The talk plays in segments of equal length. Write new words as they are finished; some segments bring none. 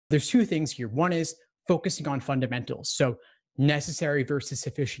There's two things here. One is focusing on fundamentals. So necessary versus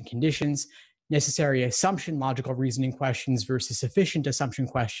sufficient conditions, necessary assumption logical reasoning questions versus sufficient assumption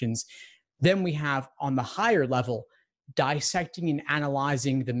questions. Then we have, on the higher level, dissecting and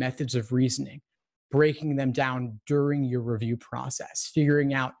analyzing the methods of reasoning, breaking them down during your review process,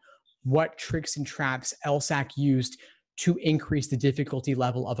 figuring out what tricks and traps LSAC used to increase the difficulty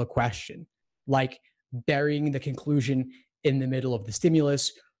level of a question, like burying the conclusion in the middle of the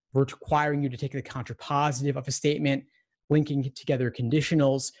stimulus, requiring you to take the contrapositive of a statement, linking together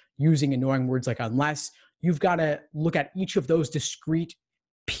conditionals, using annoying words like unless. You've got to look at each of those discrete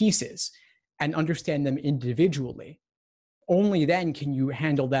pieces and understand them individually. Only then can you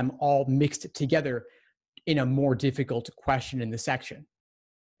handle them all mixed together in a more difficult question in the section.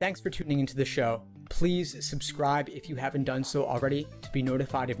 Thanks for tuning into the show. Please subscribe if you haven't done so already to be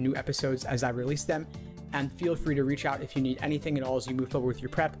notified of new episodes as I release them. And feel free to reach out if you need anything at all as you move forward with your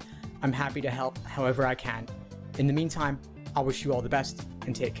prep. I'm happy to help however I can. In the meantime, I wish you all the best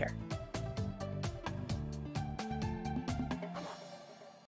and take care.